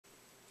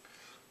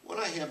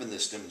I have in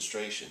this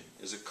demonstration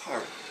is a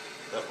cart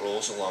that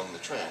rolls along the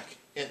track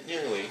at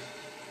nearly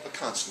a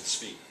constant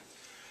speed.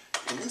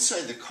 And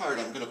inside the cart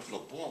I'm going to put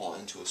a ball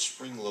into a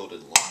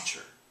spring-loaded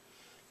launcher.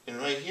 And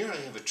right here I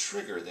have a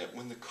trigger that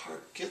when the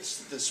cart gets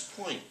to this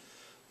point,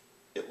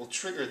 it will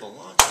trigger the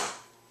launcher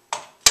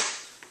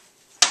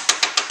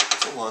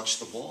to launch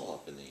the ball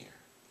up in the air.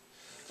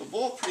 The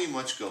ball pretty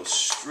much goes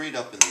straight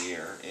up in the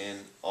air and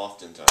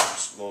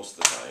oftentimes, most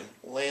of the time,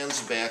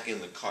 lands back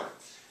in the cart,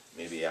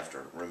 maybe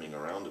after rimming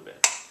around a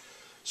bit.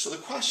 So the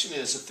question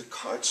is, if the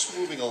cart's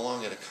moving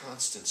along at a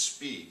constant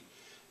speed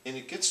and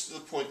it gets to the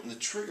point and the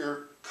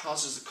trigger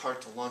causes the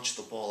cart to launch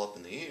the ball up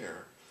in the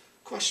air,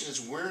 the question is,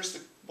 where's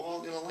the ball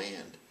going to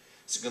land?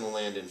 Is it going to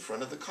land in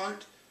front of the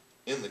cart,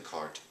 in the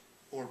cart,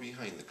 or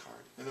behind the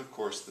cart? And of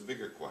course, the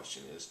bigger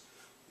question is,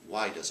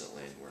 why does it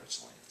land where it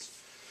lands?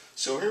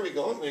 So here we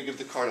go. I'm going to give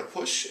the cart a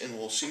push and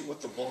we'll see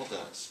what the ball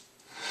does.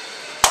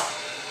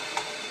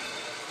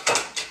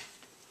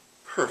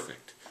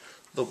 Perfect.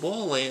 The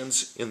ball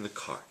lands in the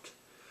cart.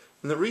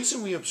 And the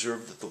reason we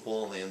observe that the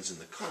ball lands in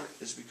the cart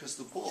is because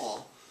the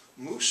ball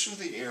moves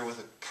through the air with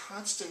a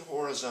constant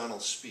horizontal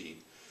speed,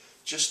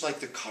 just like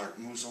the cart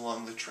moves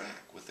along the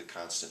track with a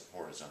constant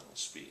horizontal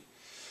speed.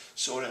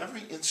 So at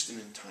every instant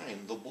in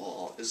time, the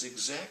ball is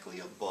exactly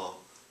above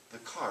the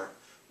cart.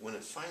 When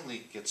it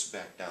finally gets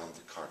back down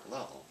to cart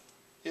level,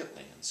 it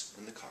lands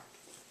in the cart.